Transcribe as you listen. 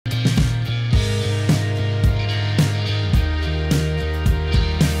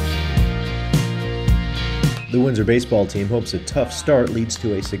The Windsor baseball team hopes a tough start leads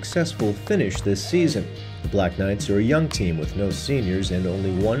to a successful finish this season. The Black Knights are a young team with no seniors and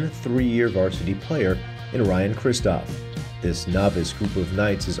only one 3-year varsity player in Ryan Kristoff. This novice group of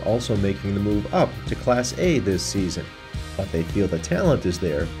Knights is also making the move up to Class A this season, but they feel the talent is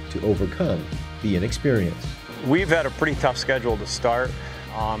there to overcome the inexperience. We've had a pretty tough schedule to start.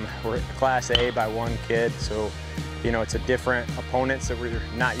 We're Class A by one kid, so it's a different opponents that we're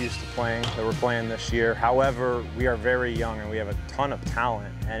not used to playing, that we're playing this year. However, we are very young and we have a ton of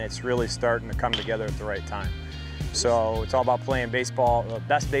talent, and it's really starting to come together at the right time. So it's all about playing baseball, the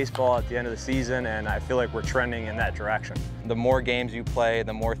best baseball at the end of the season, and I feel like we're trending in that direction. The more games you play,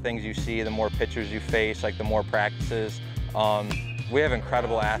 the more things you see, the more pitchers you face, like the more practices. We have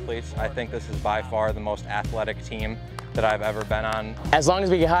incredible athletes. I think this is by far the most athletic team that I've ever been on. As long as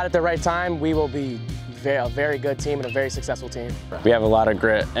we get hot at the right time, we will be a very good team and a very successful team. We have a lot of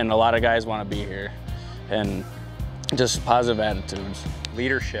grit and a lot of guys want to be here, and just positive attitudes.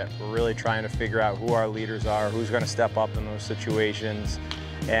 Leadership, we're really trying to figure out who our leaders are, who's going to step up in those situations.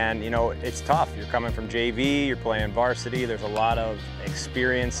 And it's tough. You're coming from JV, you're playing varsity, there's a lot of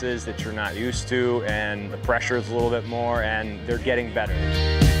experiences that you're not used to, and the pressure is a little bit more, and they're getting better.